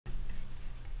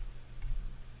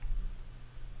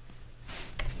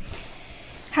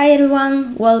Hi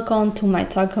everyone, welcome to my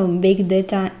talk on Big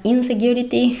Data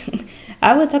Insecurity.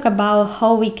 I will talk about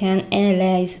how we can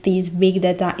analyze these big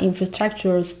data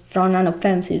infrastructures from an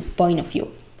offensive point of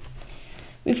view.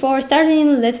 Before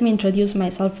starting, let me introduce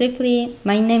myself briefly.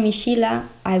 My name is Sheila.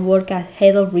 I work as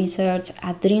Head of Research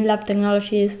at DreamLab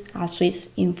Technologies, a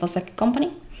Swiss InfoSec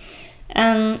company.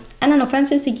 And I'm an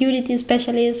offensive security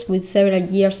specialist with several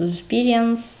years of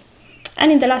experience. And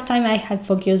in the last time, I have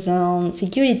focused on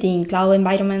security in cloud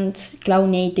environments, cloud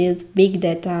native, big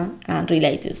data, and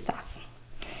related stuff.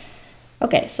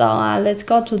 Okay, so let's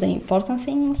go to the important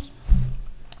things.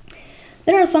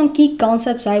 There are some key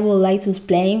concepts I would like to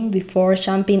explain before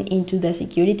jumping into the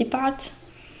security part.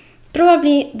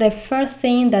 Probably the first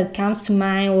thing that comes to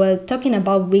mind while talking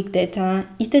about big data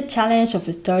is the challenge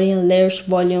of storing large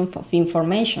volumes of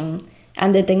information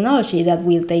and the technology that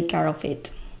will take care of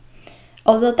it.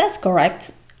 Although that's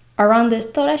correct, around the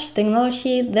storage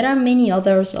technology there are many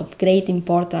others of great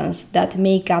importance that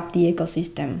make up the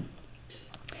ecosystem.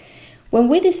 When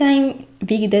we design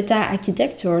big data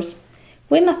architectures,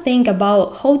 we must think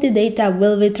about how the data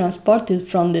will be transported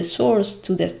from the source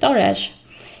to the storage,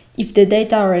 if the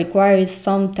data requires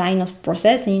some kind of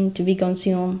processing to be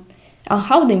consumed, and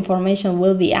how the information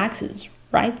will be accessed,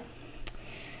 right?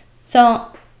 So,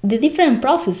 the different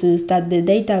processes that the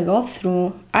data go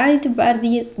through are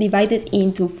divided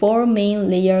into four main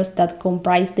layers that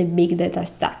comprise the big data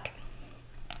stack.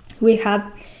 We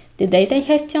have the data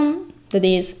ingestion, that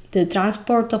is, the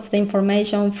transport of the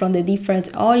information from the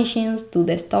different origins to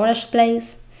the storage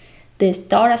place, the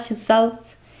storage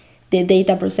itself, the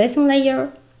data processing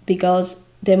layer, because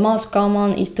the most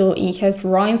common is to ingest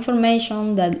raw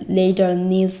information that later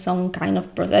needs some kind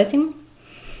of processing.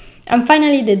 And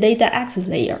finally, the data access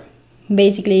layer,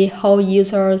 basically how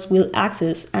users will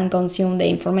access and consume the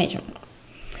information.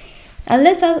 And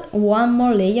let's add one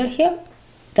more layer here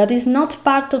that is not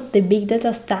part of the big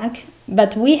data stack,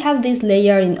 but we have this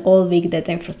layer in all big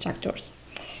data infrastructures.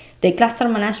 The cluster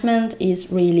management is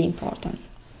really important.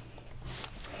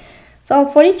 So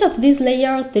for each of these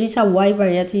layers, there is a wide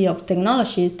variety of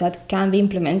technologies that can be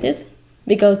implemented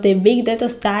because the big data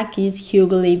stack is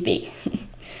hugely big.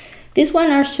 These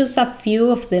ones are just a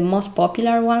few of the most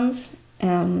popular ones.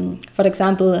 For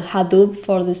example, Hadoop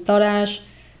for the storage,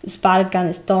 Spark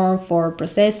and Storm for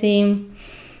processing,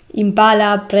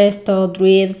 Impala, Presto,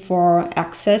 Druid for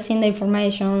accessing the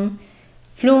information,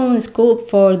 Flume, Scoop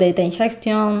for data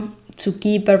ingestion,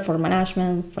 Zookeeper for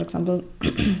management, for example.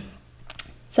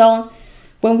 So,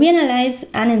 when we analyze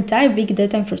an entire big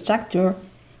data infrastructure,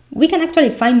 we can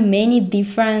actually find many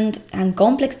different and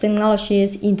complex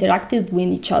technologies interacting with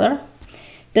each other,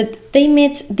 that they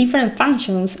meet different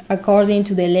functions according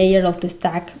to the layer of the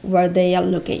stack where they are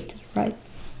located, right?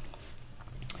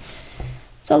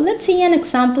 So let's see an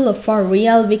example of our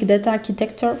real big data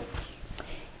architecture.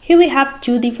 Here we have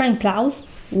two different clouds,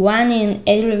 one in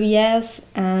AWS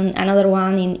and another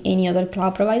one in any other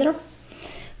cloud provider.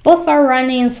 Both are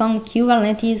running some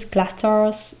Kubernetes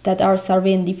clusters that are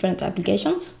serving different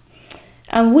applications.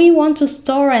 And we want to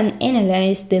store and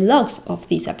analyze the logs of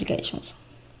these applications.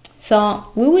 So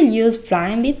we will use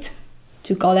Flymbit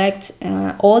to collect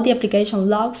all the application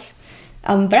logs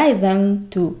and write them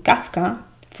to Kafka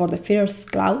for the first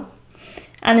cloud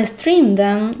and stream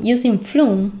them using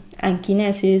Flume and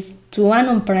Kinesis to an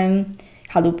on-prem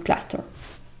Hadoop cluster.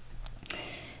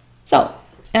 So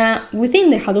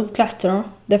within the Hadoop cluster,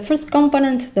 the first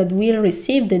component that will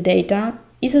receive the data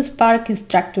is a Spark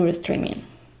structure streaming.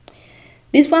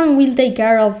 This one will take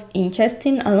care of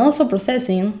ingesting and also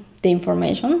processing the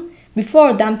information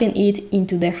before dumping it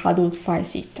into the Hadoop file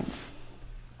system.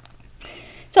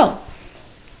 So,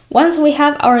 once we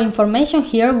have our information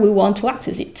here, we want to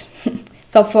access it.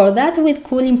 So for that, we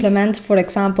could implement, for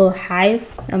example, Hive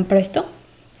and Presto.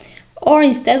 Or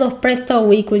instead of Presto,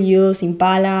 we could use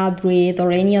Impala, Druid,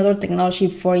 or any other technology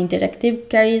for interactive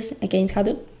queries against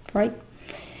Hadoop, right?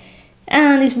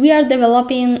 And if we are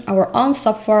developing our own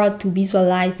software to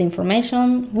visualize the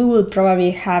information, we will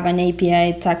probably have an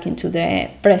API talking to the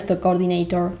Presto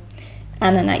coordinator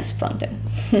and a nice frontend.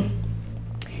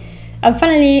 And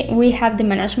finally, we have the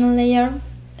management layer.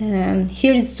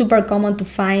 Here it's super common to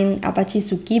find Apache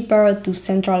Zookeeper to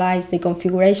centralize the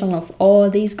configuration of all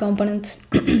these components.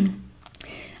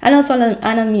 And also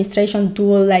an administration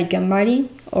tool like Gambari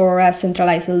or a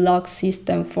centralized log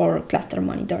system for cluster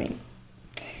monitoring.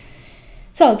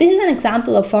 So this is an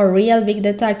example of our real big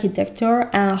data architecture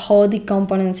and how the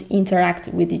components interact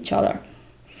with each other.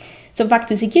 So back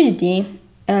to security,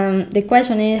 the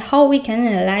question is how we can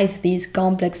analyze these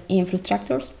complex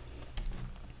infrastructures.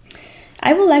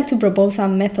 I would like to propose a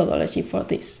methodology for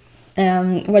this,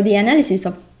 where the analysis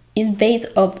of is based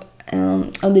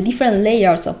on the different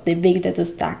layers of the big data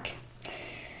stack.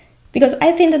 Because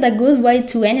I think that a good way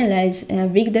to analyze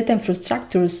big data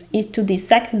infrastructures is to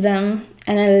dissect them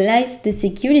and analyze the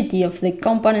security of the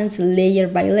components layer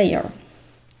by layer.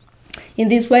 In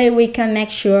this way, we can make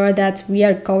sure that we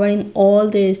are covering all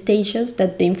the stages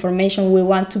that the information we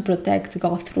want to protect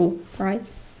go through, right?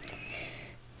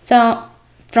 So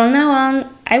from now on,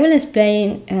 I will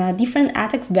explain different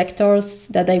attack vectors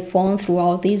that I found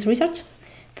throughout this research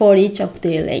for each of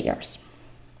the layers.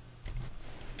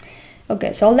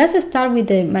 Okay, so let's start with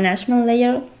the management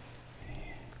layer.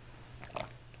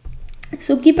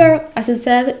 Zookeeper, as I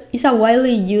said, is a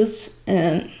widely used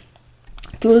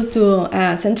tool to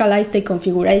centralize the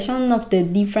configuration of the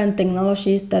different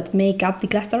technologies that make up the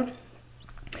cluster.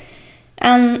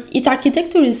 And its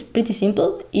architecture is pretty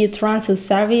simple. It runs a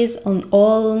service on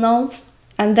all nodes,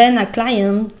 and then a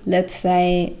client, let's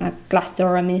say a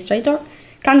cluster administrator,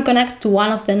 can connect to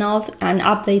one of the nodes and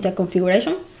update a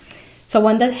configuration. So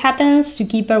when that happens,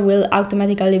 Zookeeper will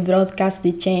automatically broadcast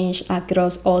the change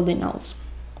across all the nodes.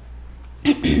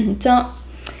 So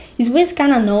if we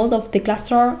scan a node of the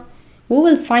cluster, we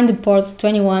will find the ports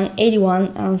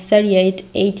 2181 and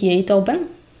 3888 open,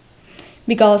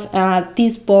 because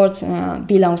these ports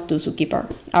belongs to Zookeeper,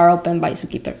 are opened by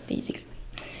Zookeeper basically.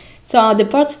 So the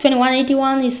port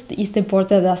 2181 is the port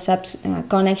that accepts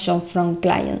connection from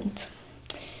client.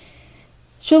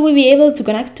 Should we be able to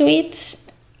connect to it?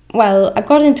 Well,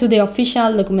 according to the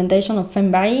official documentation of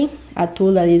Embody, a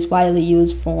tool that is widely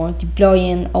used for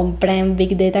deploying on-prem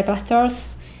big data clusters,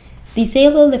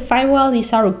 disable the firewall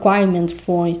is a requirement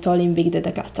for installing big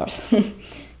data clusters.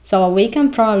 So we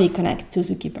can probably connect to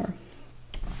Zookeeper.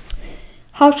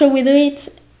 How should we do it?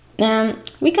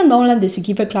 We can download the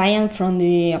Zookeeper client from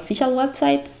the official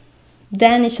website.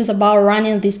 Then it's just about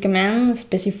running this command,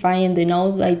 specifying the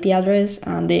node IP address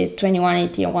and the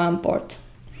 2181 port.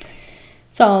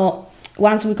 So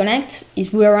once we connect,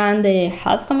 if we run the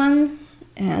help command,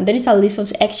 there is a list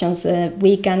of actions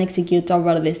we can execute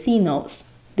over the C nodes.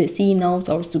 The C nodes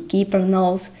or Zookeeper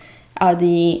nodes are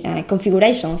the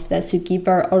configurations that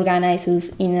Zookeeper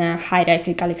organizes in a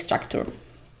hierarchical structure.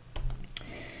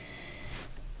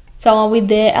 So with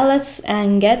the ls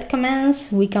and get commands,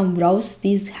 we can browse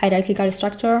this hierarchical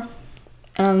structure.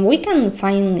 We can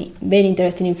find very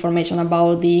interesting information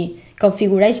about the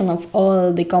configuration of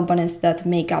all the components that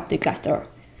make up the cluster,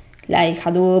 like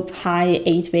Hadoop, Hive,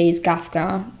 HBase,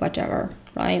 Kafka, whatever,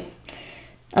 right?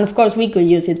 And of course, we could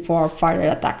use it for further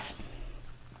attacks.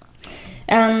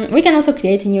 We can also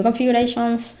create new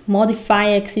configurations, modify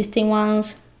existing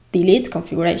ones, delete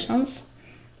configurations.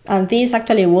 And this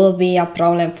actually will be a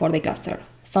problem for the cluster.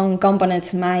 Some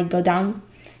components might go down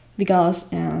because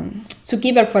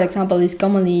Zookeeper, for example, is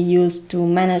commonly used to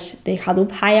manage the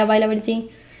Hadoop high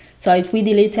availability. So if we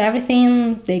delete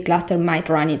everything, the cluster might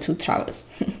run into troubles.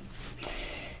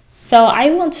 So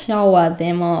I won't show a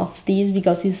demo of this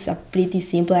because it's a pretty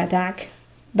simple attack,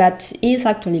 but it's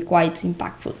actually quite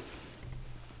impactful.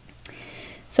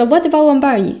 So what about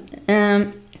Embody?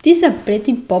 This is a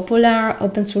pretty popular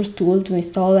open source tool to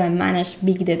install and manage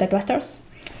big data clusters.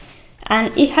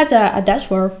 And it has a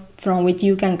dashboard from which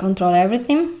you can control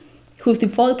everything, whose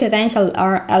default credentials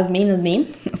are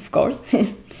admin, of course.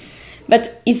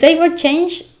 But if they were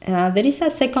changed, there is a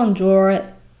second drawer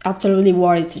absolutely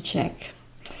worth to check.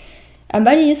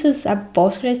 Embody uses a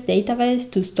Postgres database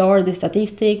to store the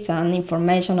statistics and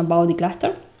information about the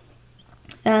cluster.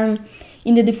 And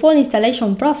in the default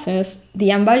installation process, the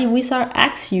Embody wizard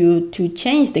asks you to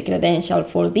change the credential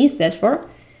for this dashboard,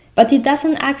 but it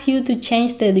doesn't ask you to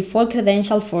change the default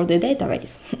credential for the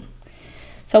database.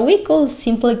 So we could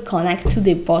simply connect to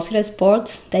the Postgres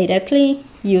ports directly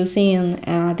using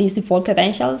these default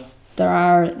credentials that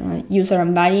are user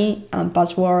Embody and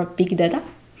password big data,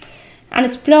 and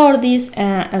explore this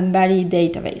Embody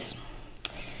database.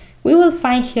 We will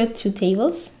find here two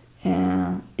tables,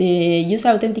 the user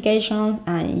authentication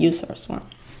and users one.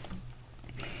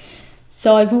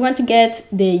 So if we want to get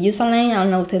the username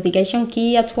and authentication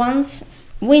key at once,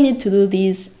 we need to do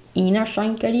this inner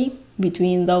join query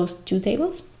between those two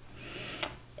tables.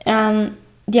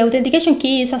 The authentication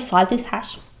key is a salted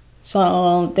hash.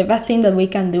 So the best thing that we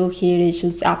can do here is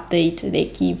just update the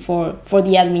key for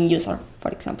the admin user,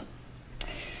 for example.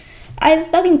 I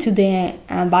dug into the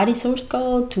Embody source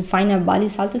code to find a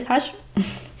valid salted hash.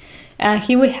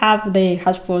 Here we have the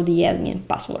hash for the admin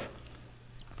password.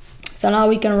 So now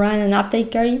we can run an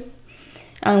update query.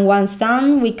 And once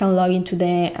done, we can log into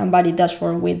the Embody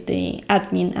dashboard with the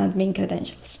admin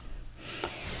credentials.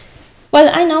 Well,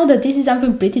 I know that this is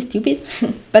something pretty stupid,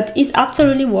 but it's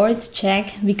absolutely worth to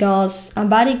check because a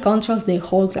body controls the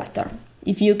whole cluster.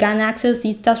 If you can access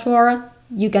this dashboard,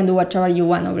 you can do whatever you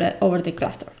want over the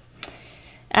cluster.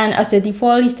 And as the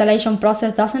default installation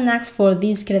process doesn't ask for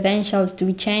these credentials to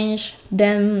be changed,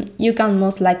 then you can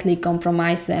most likely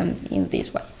compromise them in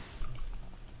this way.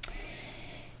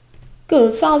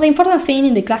 Good, so the important thing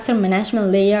in the cluster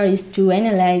management layer is to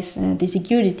analyze the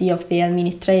security of the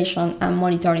administration and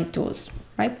monitoring tools,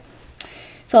 right?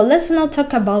 So let's now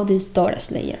talk about the storage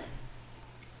layer.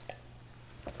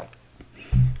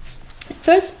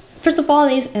 First of all,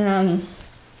 it's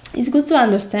good to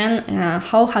understand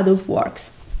how Hadoop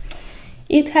works.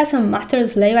 It has a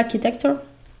master-slave architecture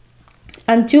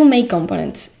and two main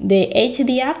components, the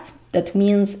HDF, that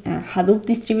means Hadoop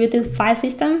Distributed File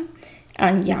System,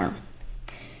 and YARN.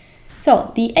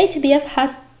 So the HDF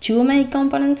has two main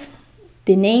components,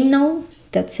 the name node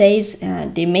that saves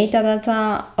the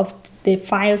metadata of the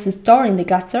files stored in the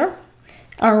cluster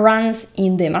and runs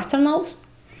in the master node,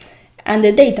 and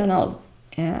the data node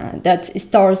that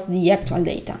stores the actual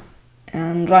data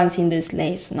and runs in the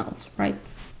slave nodes, right?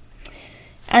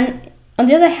 And on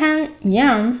the other hand,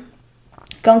 YARN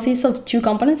consists of two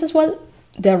components as well,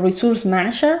 the resource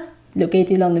manager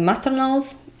located on the master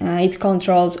nodes. It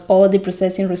controls all the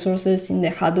processing resources in the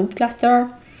Hadoop cluster,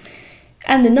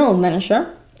 and the node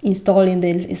manager installed in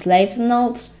the slave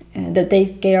nodes that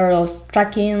takes care of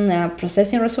tracking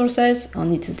processing resources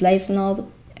on its slave node,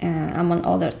 among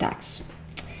other tasks.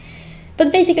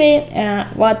 But basically,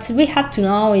 what we have to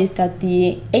know is that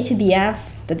the HDF,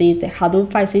 that is the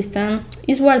Hadoop file system,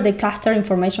 is where the cluster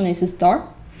information is stored.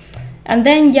 And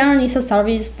then YARN is a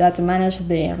service that manages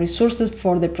the resources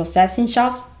for the processing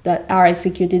jobs that are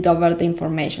executed over the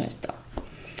information stored.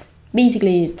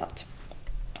 Basically, it's that.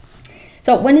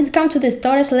 So when it comes to the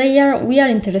storage layer, we are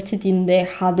interested in the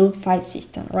Hadoop file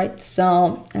system, right?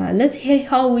 So let's hear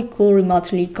how we could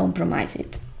remotely compromise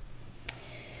it.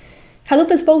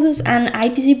 Hadoop exposes an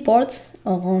IPC port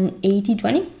on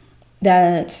 8020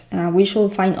 that we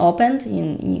should find opened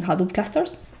in Hadoop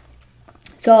clusters.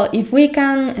 So if we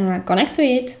can connect to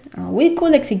it, we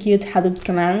could execute Hadoop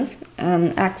commands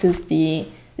and access the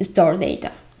stored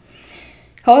data.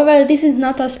 However, this is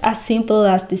not as simple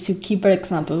as the Zookeeper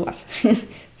example was.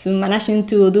 So managing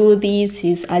to do this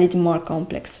is a little more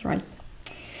complex, right?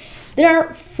 There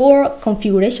are 4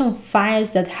 configuration files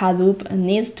that Hadoop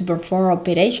needs to perform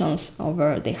operations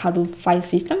over the Hadoop file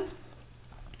system.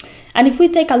 And if we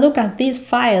take a look at these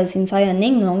files inside a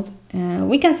name node,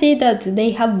 we can see that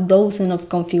they have dozens of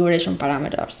configuration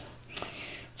parameters.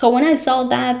 So when I saw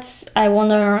that, I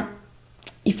wonder,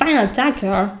 if I'm an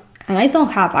attacker and I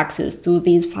don't have access to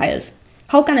these files,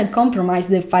 how can I compromise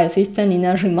the file system in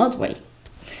a remote way?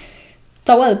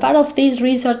 So well, part of this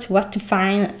research was to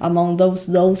find among those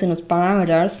dozens of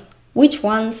parameters which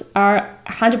ones are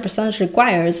 100%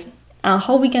 required and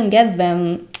how we can get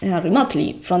them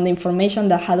remotely from the information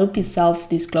that Hadoop itself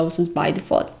discloses by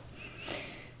default.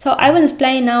 So I will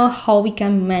explain now how we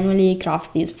can manually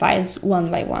craft these files one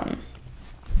by one.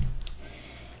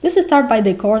 Let's start by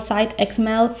the core site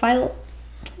XML file.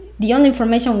 The only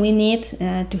information we need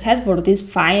to head for this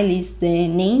file is the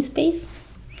namespace.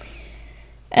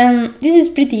 And this is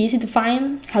pretty easy to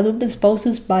find. Hadoop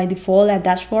exposes by default a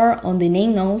dashboard on the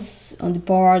name nodes on the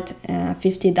port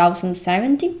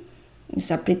 50070. It's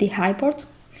a pretty high port.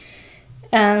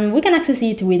 And we can access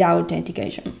it without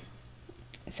authentication.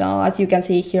 So as you can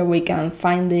see here, we can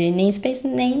find the namespace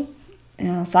name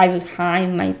side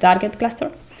behind my target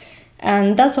cluster.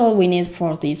 And that's all we need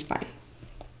for this file.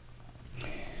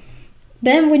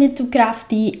 Then we need to craft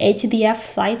the HDF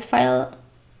site file.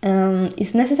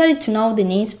 It's necessary to know the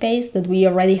namespace that we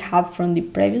already have from the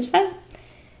previous file.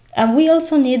 And we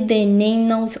also need the name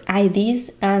nodes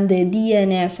IDs and the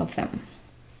DNS of them.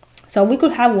 So we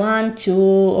could have 1, 2,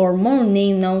 or more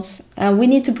name nodes, and we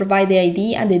need to provide the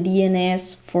ID and the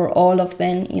DNS for all of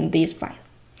them in this file.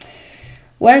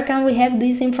 Where can we have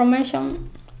this information?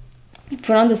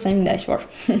 From the same dashboard.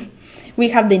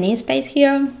 We have the namespace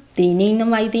here, the name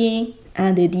node ID,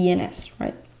 and the DNS,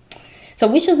 right? So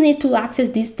we should need to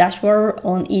access this dashboard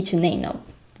on each name node.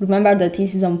 Remember that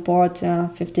this is on port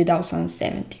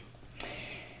 50070.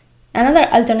 Another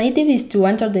alternative is to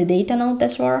enter the data node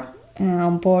dashboard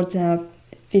on port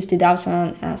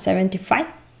 50075.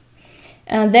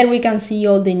 And there we can see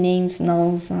all the names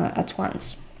nodes at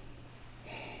once.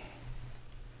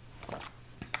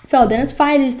 So the next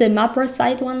file is the mapper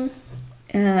site one.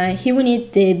 Here we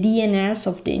need the DNS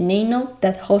of the name node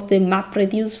that hosts the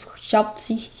MapReduce shop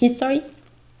history.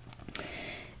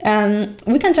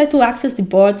 We can try to access the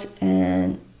port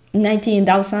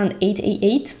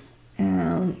 19888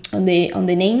 on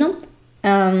the name node.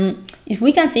 If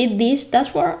we can see this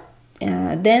dashboard,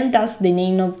 then that's the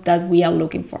name node that we are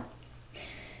looking for.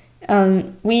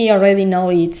 We already know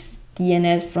its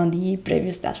DNS from the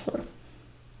previous dashboard,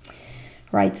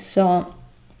 right? So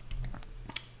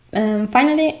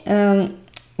finally,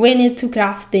 we need to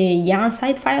craft the yarn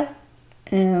site file.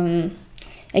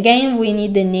 Again, we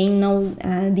need the name node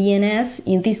DNS,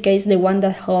 in this case the one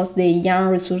that hosts the yarn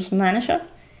resource manager.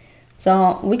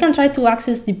 So we can try to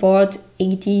access the port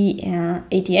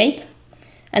 8088,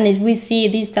 and if we see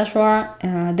this dashboard,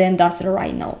 then that's the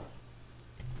right node.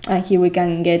 And here we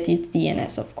can get its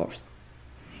DNS, of course.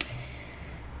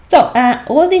 So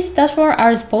all these dashboards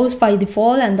are exposed by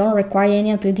default and don't require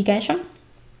any authentication.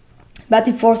 But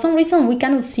if for some reason we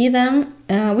cannot see them,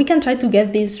 we can try to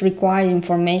get this required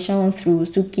information through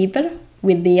Zookeeper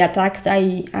with the attack that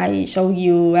I showed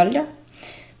you earlier,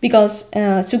 because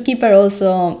Zookeeper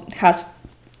also has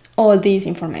all this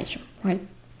information, right?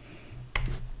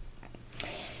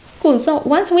 Cool, so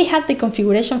once we have the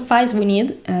configuration files we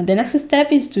need, the next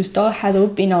step is to install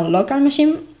Hadoop in our local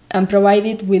machine and provide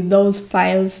it with those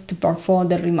files to perform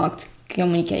the remote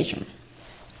communication.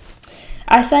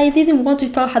 As I didn't want to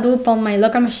install Hadoop on my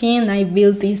local machine, I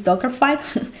built this Docker file.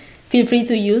 Feel free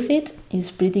to use it,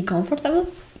 it's pretty comfortable.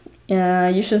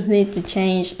 You should need to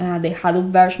change the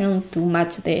Hadoop version to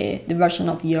match the version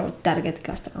of your target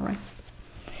cluster, right?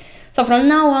 So from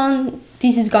now on,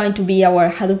 this is going to be our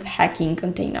Hadoop hacking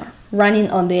container running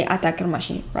on the attacker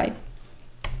machine, right?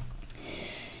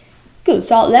 Good,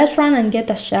 so let's run and get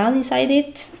a shell inside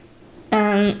it.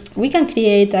 And we can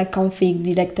create a config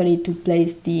directory to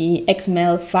place the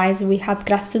XML files we have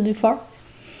crafted before.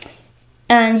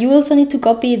 And you also need to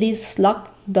copy this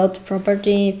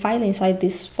log.property file inside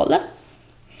this folder.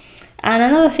 And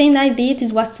another thing I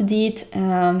did was to delete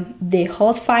the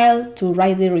host file to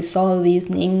rightly resolve this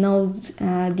name node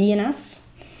DNS.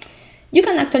 You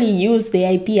can actually use the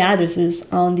IP addresses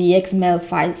on the XML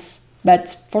files,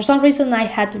 but for some reason I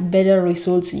had better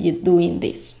results doing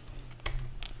this.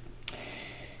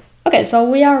 Okay, so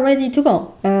we are ready to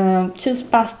go.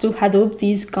 Just pass to Hadoop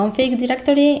this config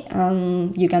directory,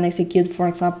 and you can execute, for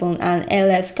example, an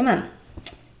ls command.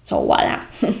 So voila,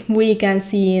 we can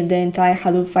see the entire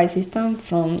Hadoop file system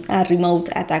from a remote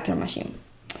attacker machine.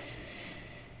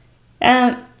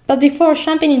 But before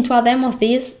jumping into a demo of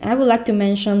this, I would like to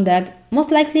mention that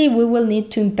most likely we will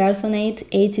need to impersonate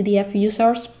HDF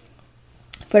users.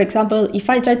 For example, if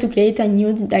I try to create a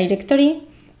new directory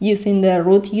using the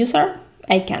root user,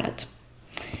 I cannot.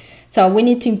 So we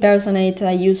need to impersonate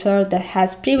a user that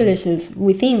has privileges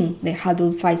within the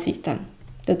Hadoop file system.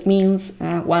 That means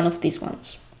one of these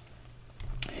ones.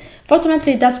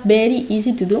 Fortunately, that's very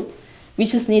easy to do. We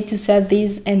just need to set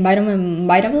this environment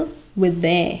variable with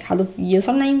the Hadoop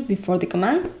username before the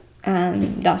command,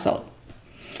 and that's all.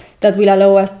 That will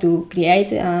allow us to create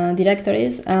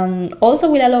directories, and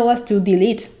also will allow us to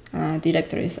delete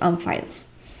directories and files.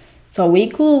 So we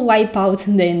could wipe out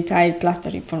the entire cluster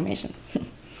information.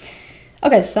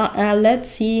 Okay, so let's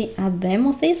see a demo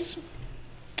of this.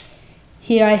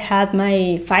 Here I had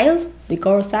my files, the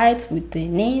core site with the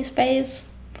namespace.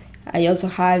 I also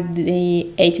have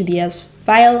the HDS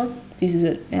file. This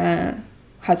is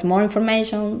has more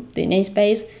information, the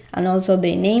namespace, and also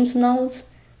the names nodes.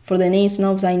 For the names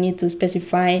nodes, I need to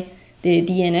specify the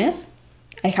DNS.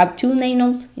 I have two name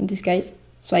nodes in this case,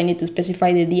 so I need to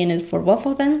specify the DNS for both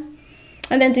of them.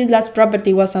 And then this last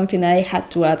property was something that I had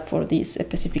to add for this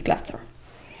specific cluster.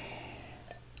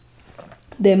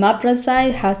 The MapRed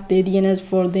side has the DNS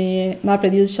for the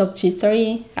MapReduce shop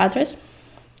history address,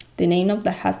 the name node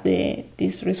that has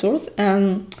this resource.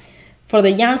 For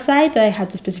the yarn side, I had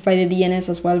to specify the DNS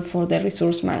as well for the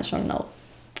resource manager node.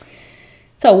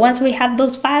 So once we have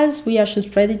those files, we are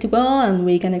just ready to go, and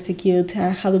we can execute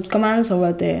Hadoop commands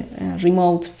over the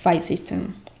remote file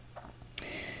system.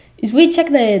 If we check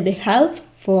the help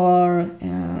for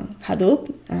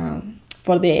Hadoop,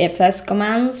 for the fs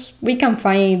commands, we can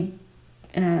find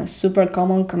a super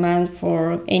common command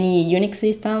for any Unix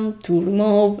system to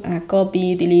remove,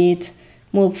 copy, delete,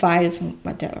 move files,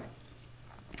 whatever.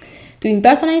 To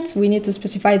impersonate, we need to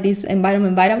specify this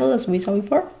environment variable as we saw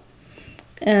before.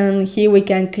 And here we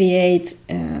can create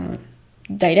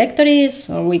directories,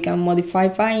 or we can modify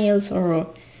files, or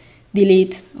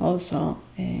delete also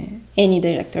any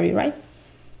directory, right?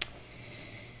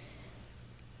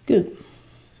 Good.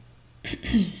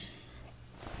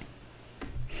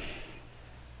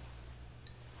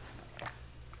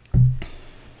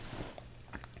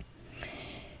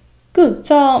 Good,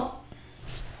 so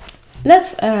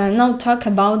let's now talk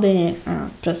about the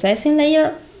processing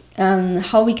layer and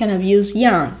how we can abuse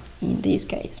yarn in this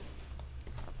case.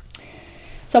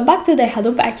 So back to the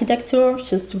Hadoop architecture,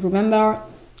 just to remember,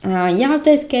 YARN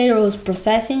takes care of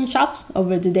processing jobs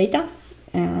over the data.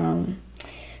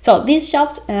 So these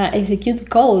jobs execute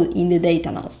code in the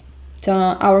data nodes. So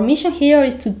our mission here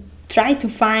is to try to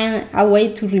find a way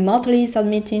to remotely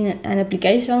submitting an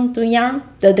application to YARN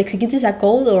that executes a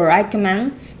code or a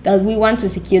command that we want to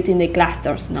execute in the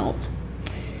clusters node.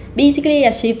 Basically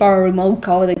achieve our remote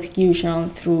code execution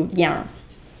through YARN.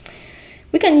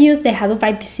 We can use the Hadoop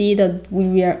IPC that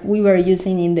we were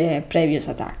using in the previous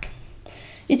attack.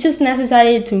 It's just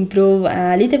necessary to improve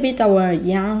a little bit our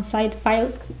YARN site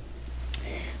file.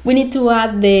 We need to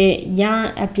add the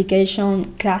YARN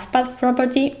application class path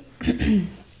property.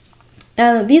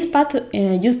 This path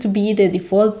used to be the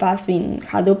default path in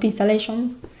Hadoop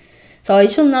installations, so it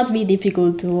should not be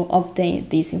difficult to obtain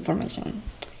this information.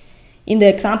 In the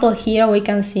example here, we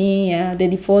can see the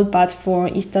default path for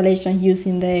installation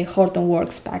using the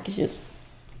Hortonworks packages.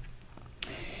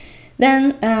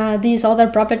 Then this other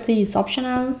property is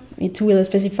optional. It will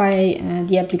specify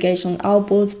the application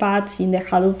output paths in the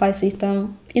Hadoop file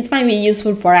system. It might be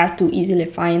useful for us to easily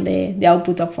find the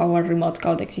output of our remote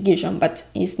code execution, but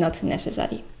it's not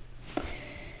necessary.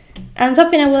 And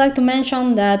something I would like to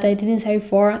mention that I didn't say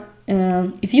before,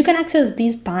 if you can access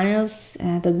these panels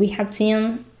that we have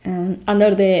seen,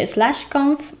 under the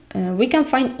 /conf, we can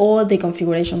find all the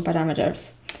configuration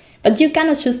parameters, but you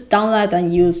cannot just download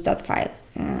and use that file.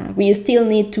 We still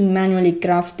need to manually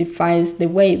craft the files the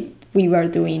way we were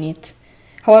doing it.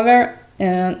 However,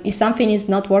 if something is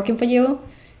not working for you,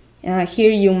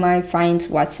 here you might find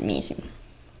what's missing.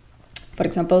 For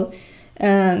example,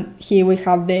 here we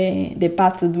have the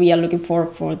path that we are looking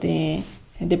for the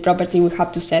property we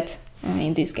have to set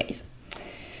in this case.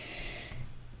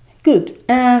 Good.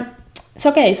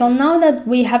 Okay, so now that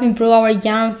we have improved our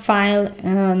YARN file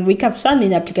and we can submit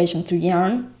the application to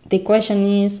YARN, the question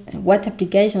is, what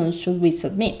application should we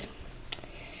submit?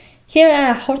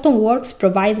 Here, Hortonworks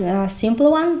provides a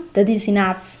simple one that is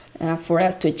enough for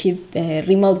us to achieve the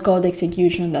remote code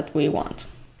execution that we want.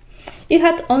 It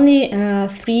had only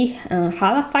 3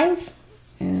 Java files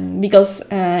because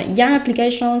YARN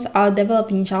applications are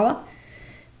developed in Java,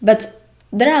 but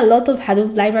there are a lot of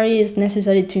Hadoop libraries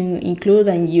necessary to include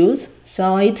and use,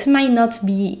 so it might not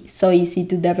be so easy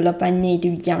to develop a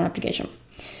native YARN application.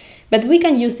 But we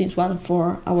can use this one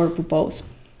for our purpose.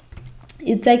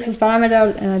 It takes as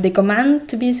parameter the command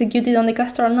to be executed on the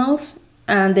cluster nodes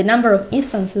and the number of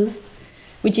instances,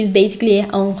 which is basically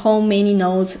on how many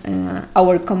nodes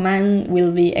our command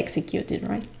will be executed,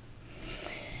 right?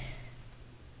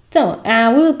 So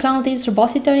we will clone this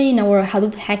repository in our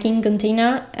Hadoop hacking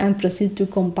container and proceed to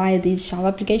compile this Java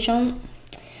application.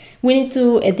 We need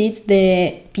to edit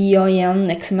the POM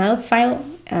XML file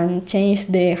and change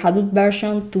the Hadoop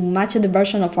version to match the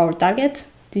version of our target.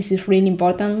 This is really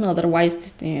important,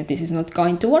 otherwise this is not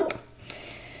going to work.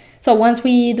 So once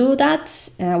we do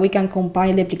that, we can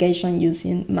compile the application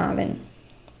using Maven.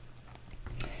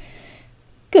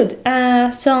 Good,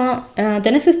 so the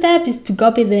next step is to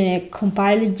copy the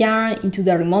compiled YARN into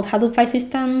the remote Hadoop file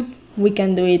system. We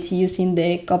can do it using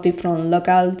the copy from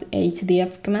local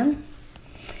hdf command.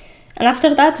 And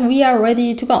after that, we are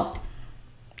ready to go.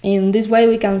 In this way,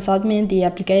 we can submit the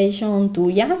application to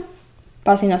YARN,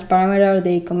 passing as parameter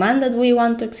the command that we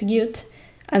want to execute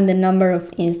and the number of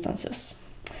instances.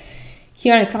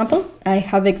 Here an example, I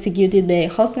have executed the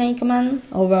hostname command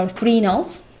over 3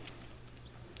 nodes.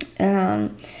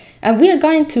 And we are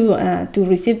going to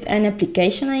receive an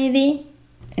application ID.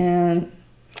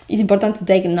 It's important to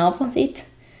take note of it,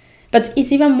 but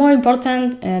it's even more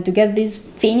important to get this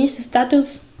finished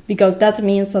status, because that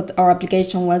means that our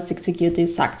application was executed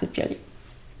successfully.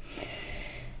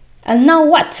 And now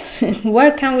what?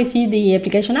 Where can we see the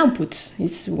application output?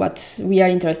 Is what we are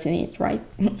interested in, right?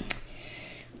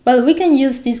 Well, we can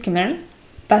use this command,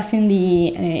 passing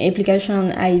the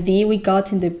application ID we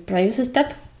got in the previous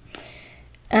step.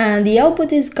 And the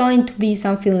output is going to be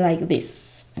something like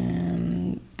this.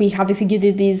 We have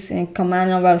executed this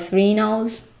command over 3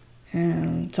 nodes,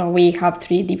 so we have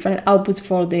 3 different outputs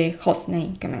for the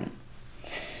hostname command.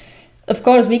 Of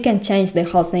course, we can change the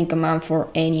hostname command for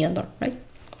any other, right?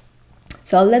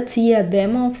 So let's see a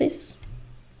demo of this.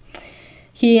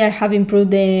 Here I have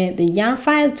improved the YARN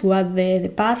file to add the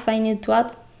path I need to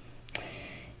add.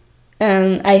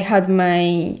 And I had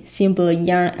my simple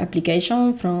YARN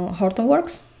application from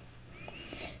Hortonworks.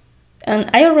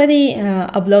 And I already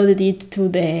uploaded it to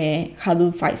the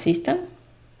Hadoop file system.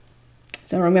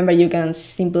 So remember, you can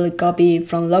simply copy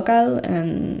from local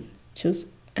and just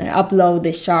upload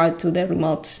the shard to the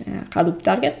remote Hadoop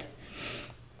target.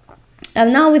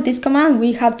 And now with this command,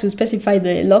 we have to specify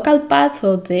the local path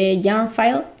of the yarn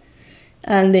file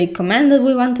and the command that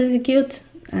we want to execute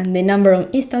and the number of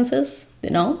instances, the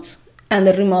nodes, and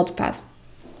the remote path.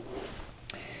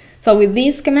 So with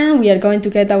this command, we are going to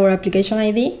get our application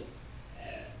ID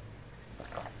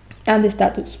and the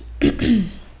status.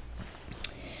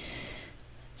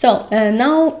 So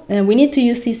now we need to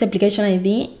use this application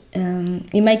ID.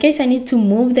 In my case, I need to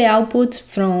move the output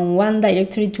from one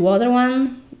directory to other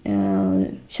one,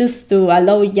 just to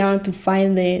allow yarn to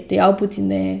find the output in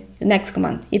the next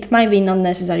command. It might be not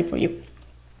necessary for you.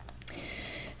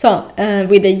 So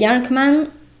with the yarn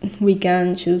command, we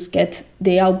can just get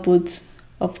the output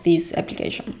of this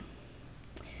application.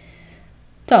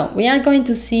 So we are going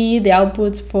to see the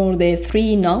output for the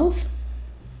 3 nodes.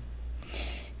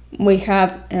 We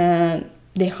have the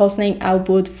hostname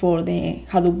output for the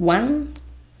Hadoop 1,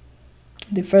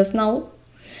 the first node,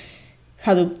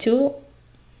 Hadoop 2,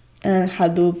 and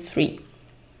Hadoop 3.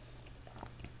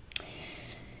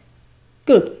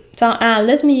 Good. So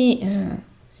let me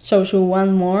show you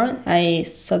one more. I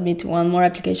submit one more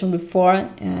application before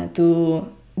to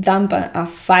dump a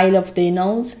file of the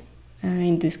nodes.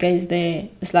 In this case, the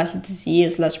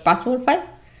 /etc/password file.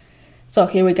 So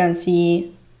here we can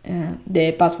see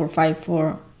the password file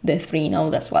for the 3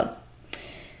 node as well.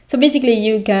 So basically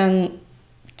you can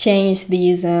change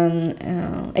these and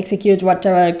execute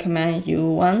whatever command you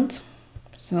want.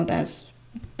 So that's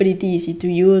pretty easy to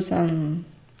use, and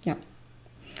yeah.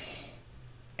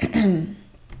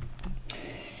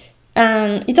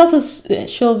 And it also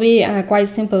should be quite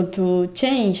simple to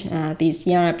change this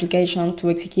yarn application to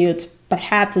execute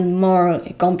perhaps a more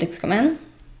complex command.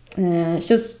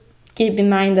 Just keep in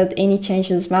mind that any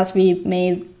changes must be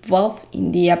made both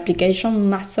in the application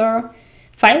master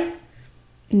file,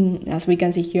 as we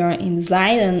can see here in the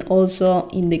slide, and also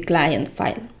in the client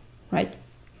file, right?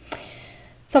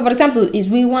 So for example, if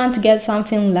we want to get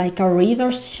something like a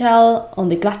reverse shell on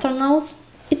the cluster nodes,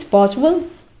 it's possible,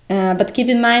 but keep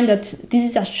in mind that this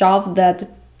is a job that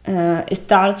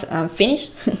starts and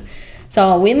finishes.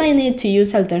 So we might need to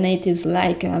use alternatives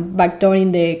like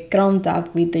backdooring the cron tab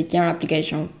with the yarn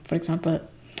application, for example.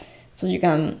 So you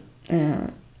can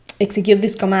execute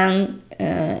this command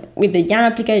with the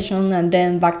yarn application and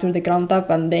then backdoor the cron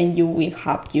tab, and then you will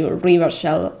have your reverse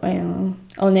shell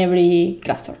on every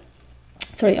cluster.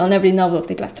 Sorry, on every node of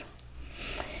the cluster.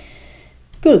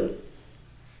 Good.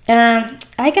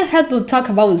 I can help you talk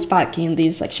about Spark in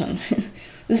this section.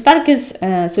 Spark is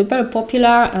a super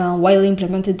popular, widely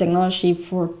implemented technology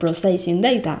for processing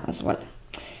data as well.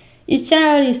 It's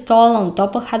generally installed on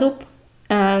top of Hadoop,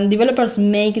 and developers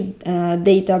make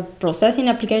data processing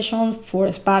applications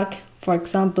for Spark, for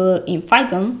example, in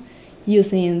Python,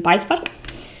 using PySpark,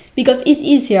 because it's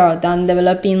easier than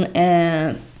developing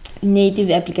a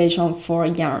native application for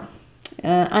Yarn.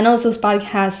 And also Spark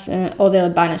has other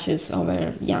advantages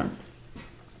over Yarn.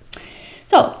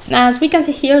 So, as we can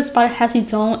see here, Spark has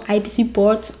its own IPC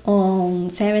port on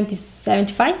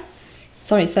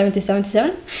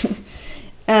 7077,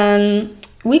 and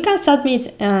we can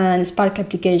submit a Spark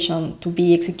application to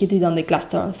be executed on the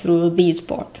cluster through this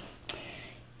port.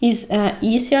 It's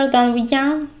easier than with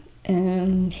Yarn.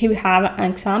 Here we have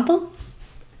an example.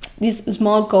 This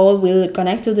small code will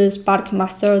connect to the Spark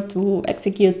master to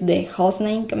execute the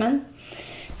hostname command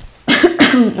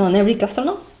on every cluster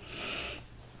node.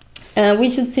 We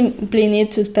should simply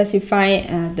need to specify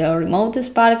the remote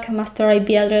Spark master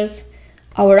IP address,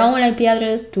 our own IP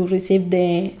address to receive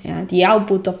the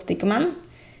output of the command,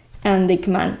 and the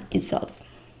command itself.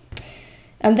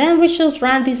 And then we should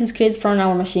run this script from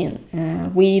our machine.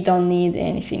 We don't need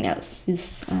anything else.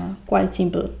 It's quite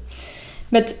simple.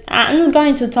 But I'm not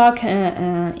going to talk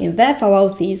in depth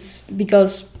about this,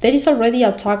 because there is already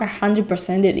a talk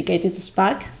 100% dedicated to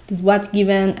Spark. This was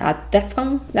given at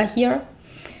DevCon last year.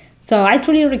 So I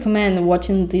truly recommend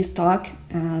watching this talk.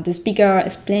 The speaker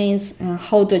explains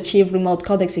how to achieve remote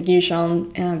code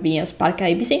execution via Spark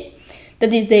IPC.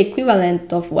 That is the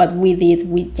equivalent of what we did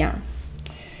with Yarn.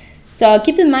 So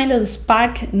keep in mind that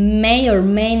Spark may or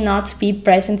may not be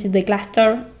present in the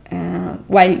cluster,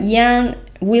 while Yarn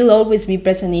will always be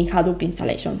present in Hadoop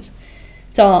installations.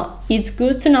 So it's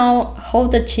good to know how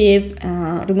to achieve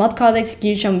remote code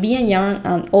execution via Yarn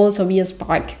and also via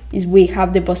Spark, if we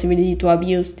have the possibility to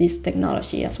abuse this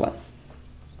technology as well.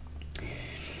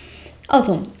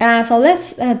 Awesome. So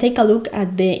let's take a look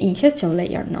at the ingestion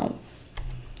layer now.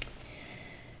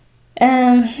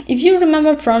 If you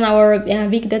remember from our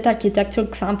big data architecture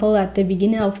example at the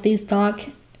beginning of this talk,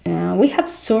 we have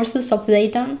sources of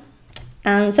data,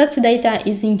 and such data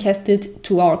is ingested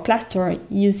to our cluster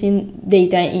using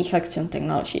data ingestion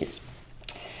technologies.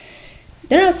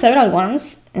 There are several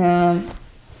ones.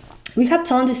 We have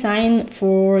some designed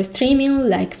for streaming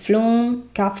like Flume,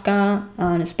 Kafka,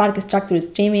 and Spark structured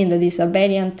streaming that is a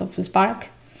variant of Spark.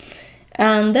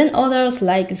 And then others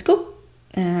like Scoop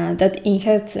that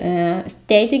ingest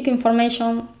static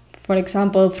information, for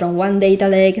example, from one data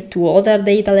lake to other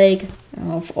data lake,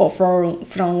 or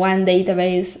from one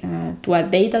database to a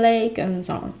data lake, and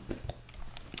so on.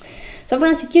 So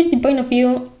from a security point of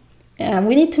view,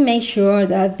 we need to make sure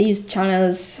that these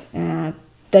channels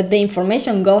that the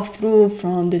information goes through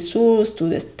from the source to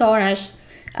the storage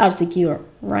are secure,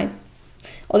 right?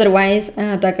 Otherwise,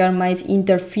 an attacker might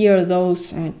interfere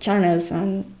those channels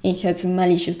and ingest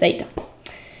malicious data.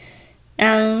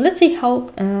 And let's see how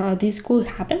this could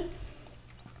happen.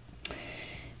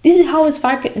 This is how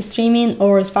Spark streaming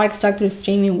or Spark structured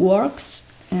streaming works.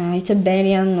 It's a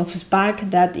variant of Spark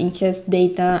that ingests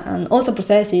data and also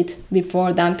processes it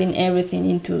before dumping everything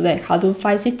into the Hadoop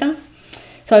file system.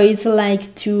 So it's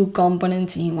like two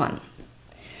components in one.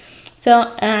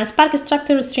 So Spark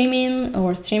structured streaming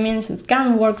or streaming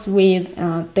can work with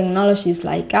technologies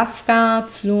like Kafka,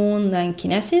 Flume, and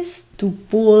Kinesis to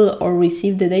pull or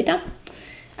receive the data,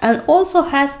 and also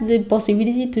has the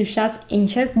possibility to just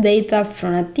ingest data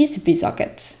from a TCP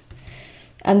socket.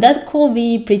 And that could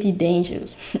be pretty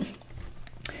dangerous.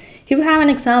 Here we have an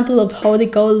example of how the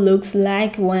code looks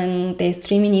like when the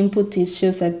streaming input is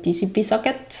just a TCP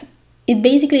socket. It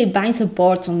basically binds a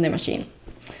port on the machine.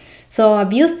 So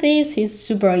abuse this is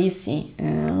super easy.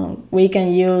 We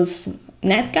can use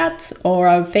Netcat or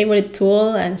our favorite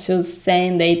tool and just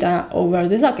send data over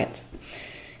the socket.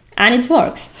 And it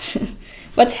works.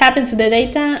 What happens to the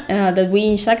data that we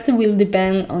injected will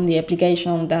depend on the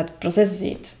application that processes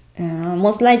it.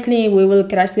 Most likely we will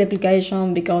crash the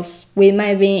application because we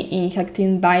might be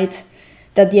injecting bytes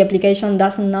that the application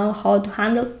doesn't know how to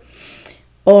handle,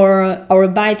 or our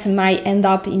byte might end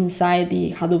up inside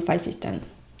the Hadoop file system.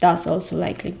 That's also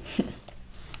likely.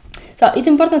 So it's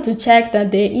important to check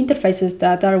that the interfaces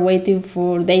that are waiting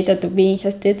for data to be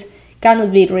ingested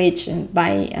cannot be reached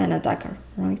by an attacker,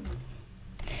 right?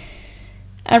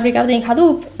 And regarding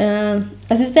Hadoop,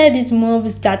 as I said, it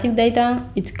moves static data.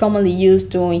 It's commonly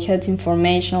used to ingest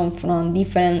information from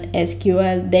different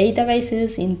SQL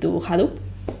databases into Hadoop.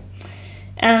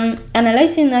 And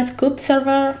analyzing a Scoop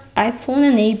server, I found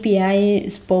an API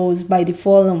exposed by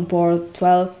default on port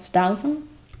 12,000.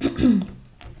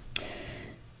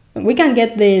 We can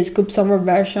get the Scoop server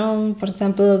version, for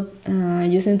example,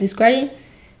 using this query,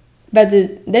 but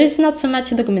there is not so much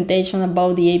documentation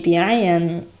about the API,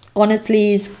 and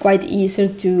honestly, it's quite easier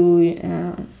to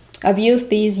abuse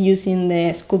this using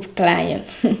the Scoop client.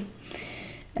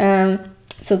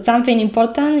 So something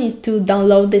important is to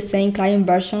download the same client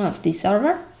version of this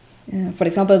server. For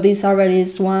example, this server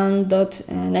is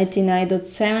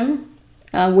 1.99.7,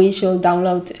 and we should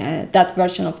download that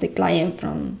version of the client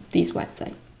from this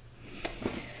website.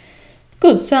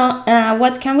 Good, so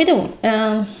what can we do?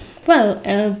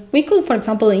 We could, for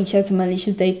example, ingest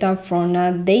malicious data from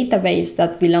a database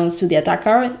that belongs to the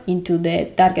attacker into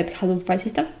the target Hadoop file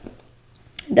system.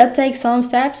 That takes some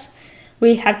steps.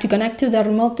 We have to connect to the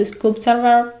remote Scoop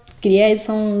server, create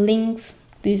some links.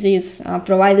 This is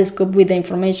provide the Scoop with the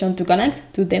information to connect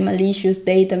to the malicious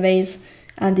database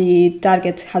and the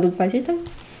target Hadoop file system.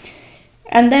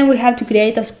 And then we have to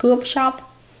create a Scoop shop,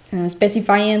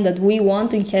 specifying that we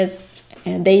want to ingest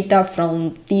data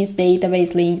from this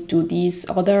database link to this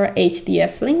other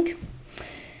HDF link,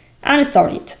 and store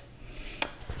it.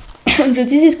 So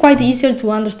this is quite easier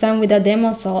to understand with a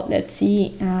demo, so let's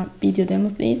see video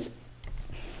demos this.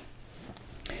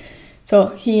 So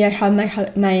here I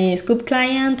have my Scoop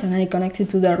client and I connected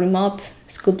to the remote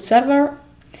Scoop server.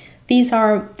 These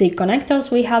are the connectors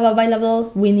we have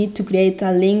available. We need to create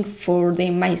a link for the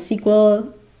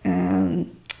MySQL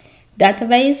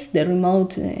database, the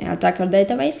remote attacker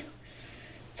database.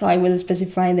 So I will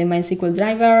specify the MySQL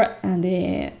driver and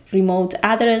the remote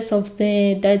address of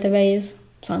the database,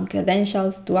 some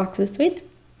credentials to access to it.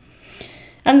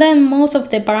 And then most of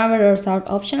the parameters are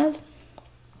optional.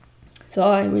 So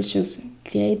I will just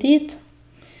create it.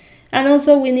 And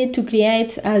also we need to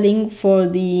create a link for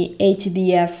the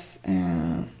HDF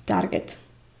target.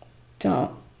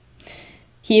 So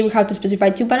here we have to specify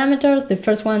two parameters. The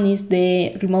first one is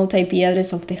the remote IP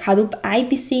address of the Hadoop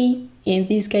IPC. In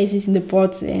this case, it's in the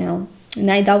port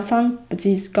 9000, but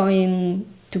it's going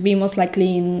to be most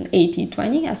likely in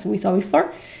 8020, as we saw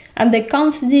before. And the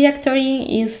conf directory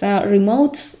is a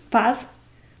remote path,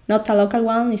 not a local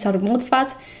one. It's a remote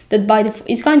path that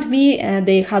is going to be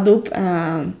the Hadoop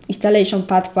installation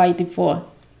path by default.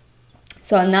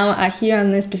 So now here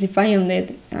I'm specifying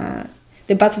the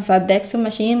path of a desktop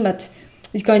machine, but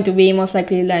it's going to be most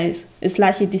likely like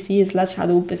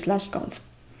 /etc/hadoop/conf.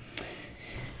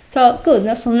 So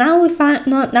good. So now we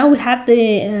have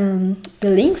the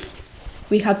links.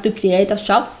 We have to create a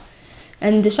shop,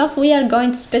 and in the shop we are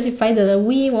going to specify that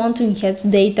we want to ingest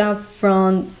data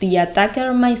from the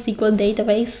attacker MySQL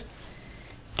database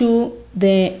to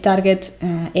the target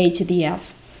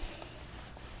HDF.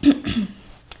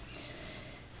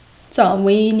 So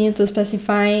we need to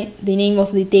specify the name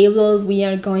of the table we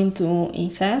are going to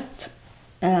ingest,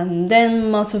 and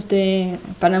then most of the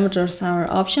parameters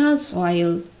are optional, so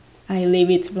I leave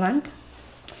it blank.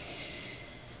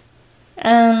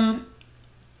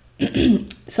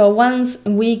 So once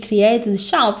we create the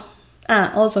shop,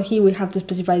 also here we have to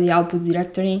specify the output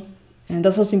directory, and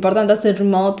that's also important. That's the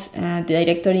remote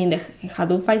directory in the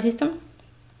Hadoop file system.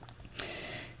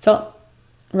 So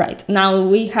right, now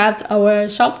we have our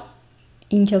shop,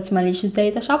 ingest malicious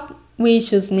data shop. We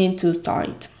just need to store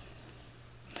it.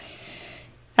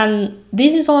 And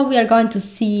this is all we are going to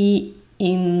see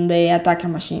in the attacker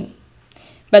machine.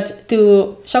 But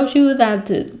to show you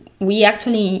that we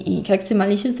actually ingest the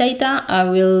malicious data, I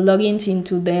will log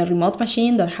into the remote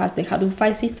machine that has the Hadoop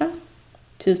file system,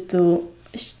 just to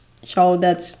show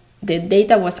that the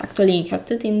data was actually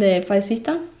ingested in the file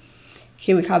system.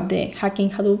 Here we have the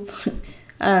hacking Hadoop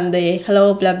and the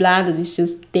hello blah blah, that is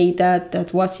just data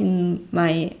that was in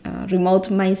my remote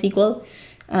MySQL,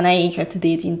 and I ingested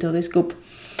it into the scoop,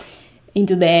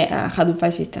 into the Hadoop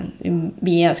file system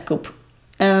via scoop.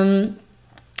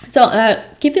 So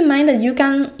keep in mind that you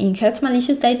can ingest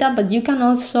malicious data, but you can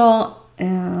also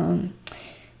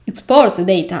export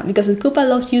data, because Scoop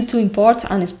allows you to import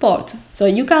and export. So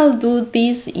you can do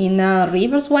this in a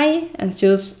reverse way and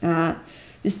just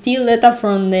steal data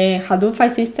from the Hadoop file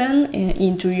system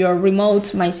into your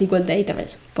remote MySQL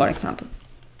database, for example.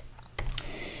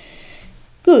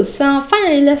 Good, so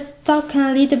finally let's talk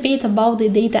a little bit about the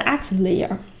data access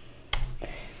layer.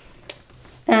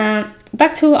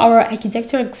 Back to our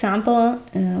architecture example,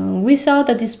 we saw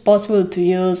that it's possible to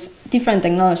use different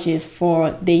technologies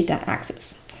for data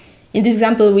access. In this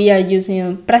example, we are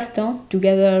using Presto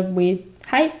together with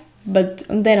Hive, but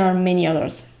there are many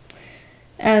others.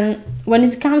 And when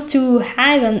it comes to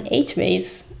Hive and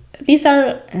HBase, these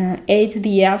are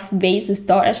HDF-based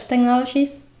storage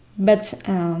technologies, but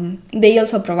they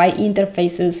also provide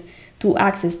interfaces to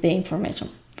access the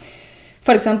information.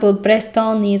 For example,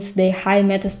 Presto needs the Hive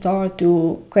metastore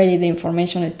to query the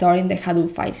information stored in the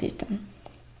Hadoop file system.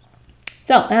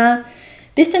 So,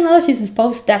 these technologies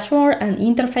expose dashboards and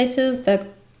interfaces that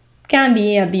can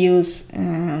be abused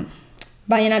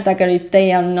by an attacker if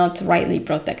they are not rightly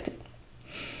protected.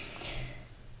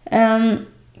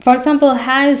 For example,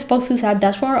 Hive exposes a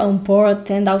dashboard on port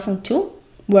 10,002,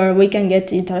 where we can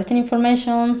get interesting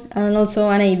information and also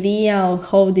an idea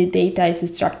of how the data is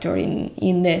structured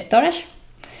in the storage.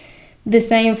 The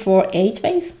same for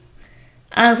HBase.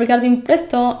 And regarding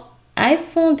Presto, I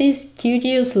found this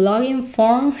curious login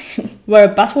form where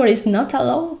password is not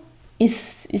allowed.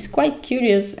 It's quite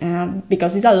curious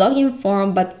because it's a login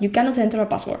form, but you cannot enter a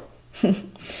password.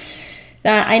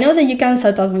 I know that you can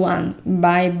set up one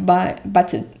but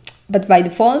by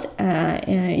default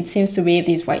it seems to be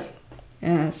this way.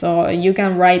 So you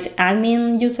can write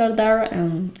admin user there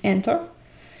and enter.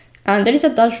 And there is a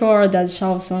dashboard that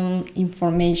shows some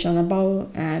information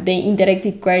about the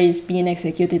indirected queries being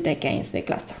executed against the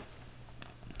cluster.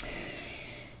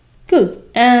 Good.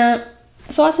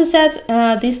 So as I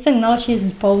said, these technologies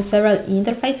expose several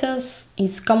interfaces.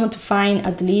 It's common to find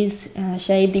at least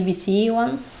shared DBC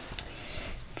one.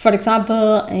 For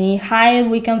example, in Hive,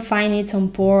 we can find it on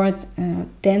port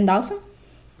 10,000.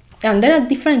 And there are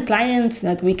different clients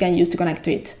that we can use to connect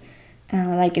to it,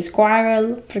 like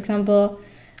Squirrel, for example,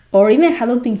 or even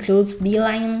Hadoop includes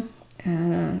Beeline.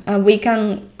 And we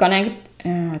can connect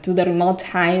to the remote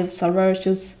Hive server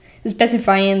just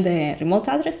specifying the remote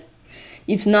address.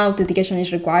 If no authentication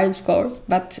is required, of course,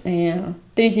 but there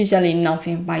is usually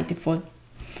nothing by default.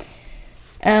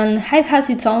 And Hive has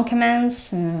its own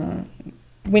commands.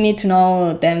 We need to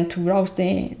know them to browse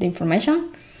the information.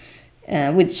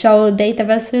 With show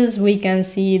databases, we can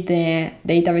see the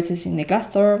databases in the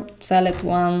cluster, select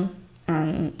one,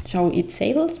 and show its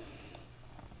tables.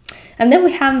 And then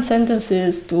we have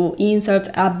sentences to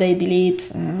insert, update,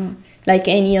 delete, like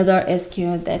any other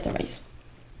SQL database.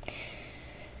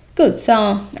 Good,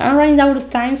 so I'm running out of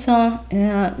time, so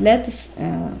let's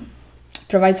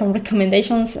provide some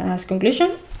recommendations as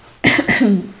conclusion.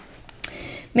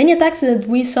 Many attacks that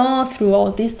we saw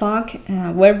throughout this talk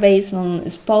were based on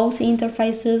exposed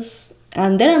interfaces,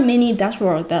 and there are many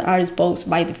dashboards that are exposed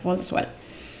by default as well.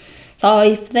 So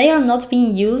if they are not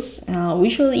being used, we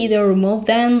should either remove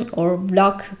them or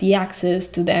block the access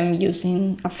to them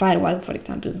using a firewall, for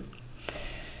example.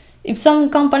 If some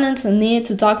components need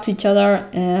to talk to each other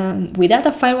without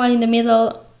a firewall in the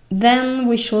middle, then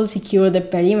we should secure the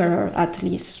perimeter at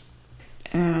least.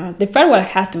 The firewall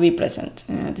has to be present.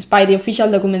 Despite the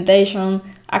official documentation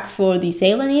asks for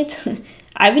disabling it,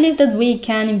 I believe that we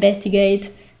can investigate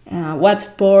what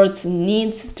ports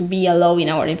need to be allowed in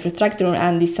our infrastructure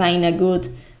and design a good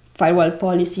firewall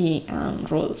policy and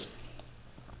rules.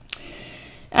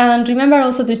 And remember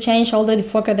also to change all the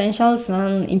default credentials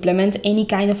and implement any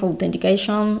kind of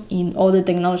authentication in all the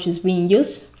technologies being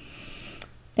used.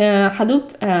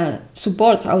 Hadoop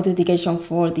supports authentication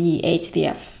for the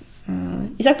HDF.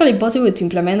 It's actually possible to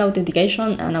implement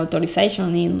authentication and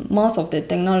authorization in most of the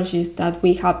technologies that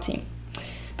we have seen.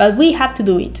 But we have to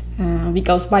do it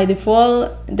because by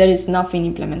default there is nothing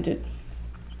implemented.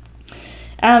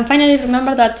 And finally,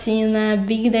 remember that in a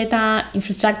big data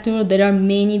infrastructure there are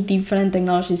many different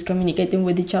technologies communicating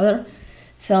with each other.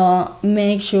 So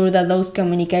make sure that those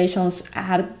communications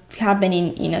are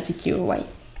happening in a secure way.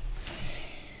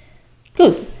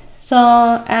 Good. So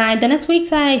the next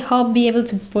weeks I hope be able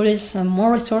to publish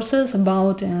more resources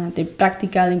about the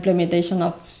practical implementation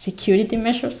of security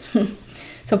measures.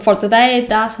 So for today,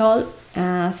 that's all.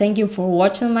 Thank you for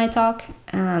watching my talk,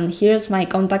 and here's my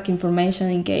contact information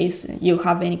in case you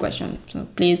have any questions. So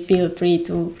please feel free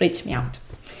to reach me out.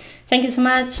 Thank you so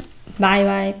much. Bye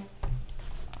bye.